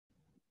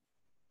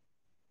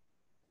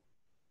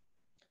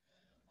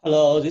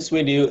Hello, this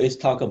video is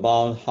talk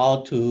about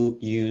how to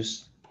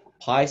use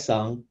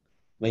Python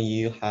when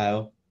you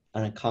have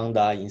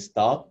Anaconda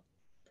installed.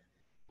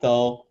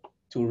 So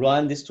to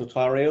run this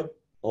tutorial,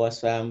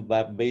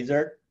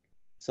 OSMWebWizard.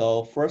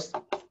 So first,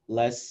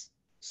 let's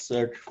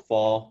search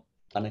for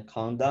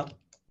Anaconda.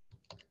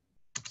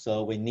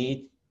 So we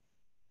need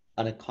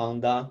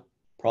Anaconda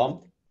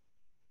prompt.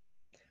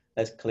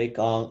 Let's click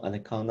on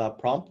Anaconda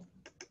prompt.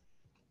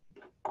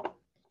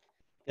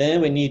 Then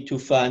we need to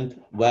find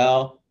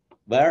where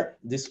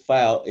this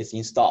file is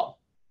installed.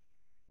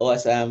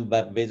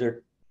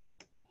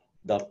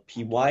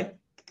 OSMWebWizard.py.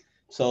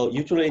 So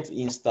usually it's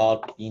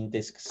installed in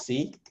disk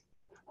C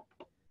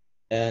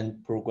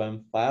and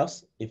program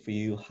files if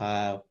you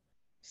have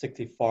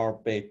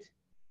 64-bit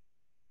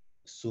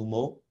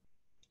SUMO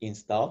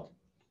installed.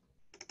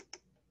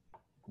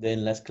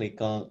 Then let's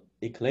click on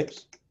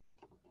Eclipse,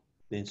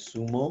 then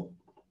SUMO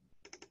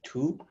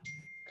 2.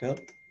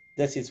 Okay.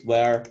 This is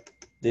where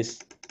this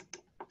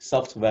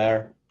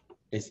software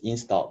is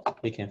installed.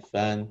 We can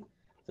find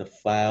the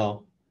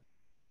file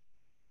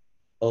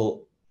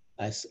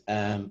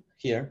OSM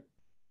here,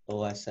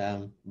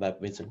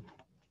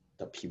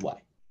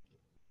 OSMWebWizard.py.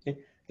 Okay,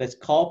 let's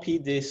copy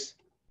this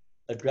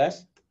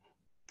address.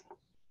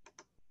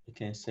 You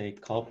can say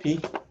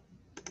copy.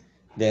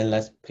 Then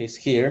let's paste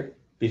here.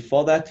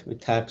 Before that, we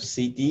type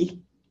CD.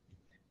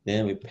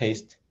 Then we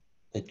paste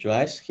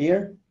address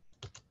here.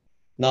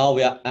 Now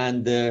we are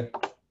under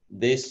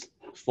this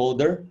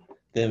folder.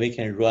 Then we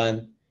can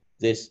run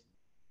this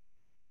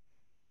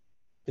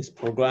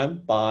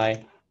program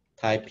by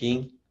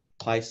typing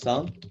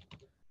Python,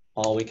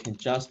 or we can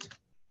just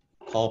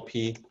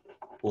copy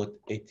what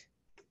it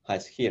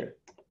has here.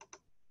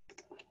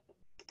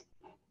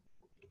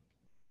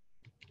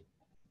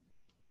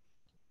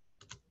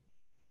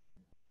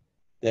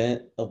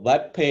 Then a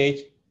web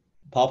page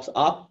pops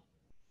up.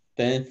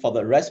 Then for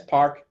the rest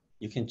part,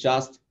 you can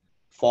just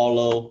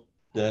follow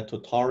the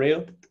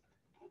tutorial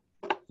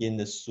in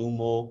the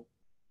SUMO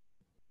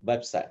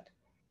website.